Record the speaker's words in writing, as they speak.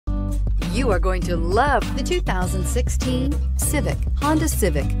You are going to love the 2016 Civic, Honda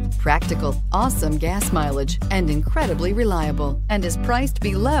Civic. Practical, awesome gas mileage, and incredibly reliable, and is priced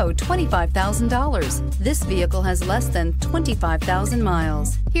below $25,000. This vehicle has less than 25,000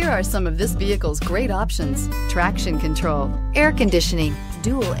 miles. Here are some of this vehicle's great options: traction control, air conditioning,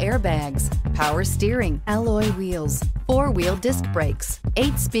 dual airbags, power steering, alloy wheels, four-wheel disc brakes,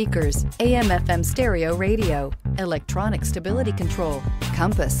 8 speakers, AM/FM stereo radio, electronic stability control,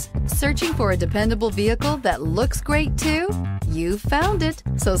 compass. Searching for a dependable vehicle that looks great too? You found it,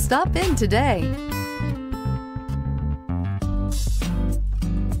 so stop in today.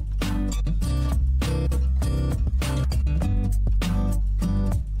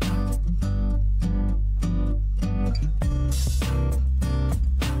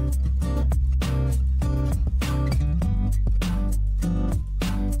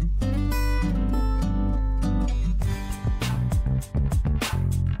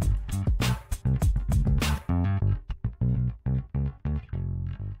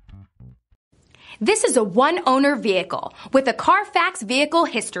 This is a one-owner vehicle with a Carfax Vehicle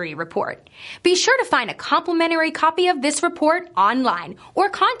History Report. Be sure to find a complimentary copy of this report online or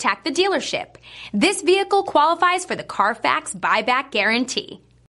contact the dealership. This vehicle qualifies for the Carfax Buyback Guarantee.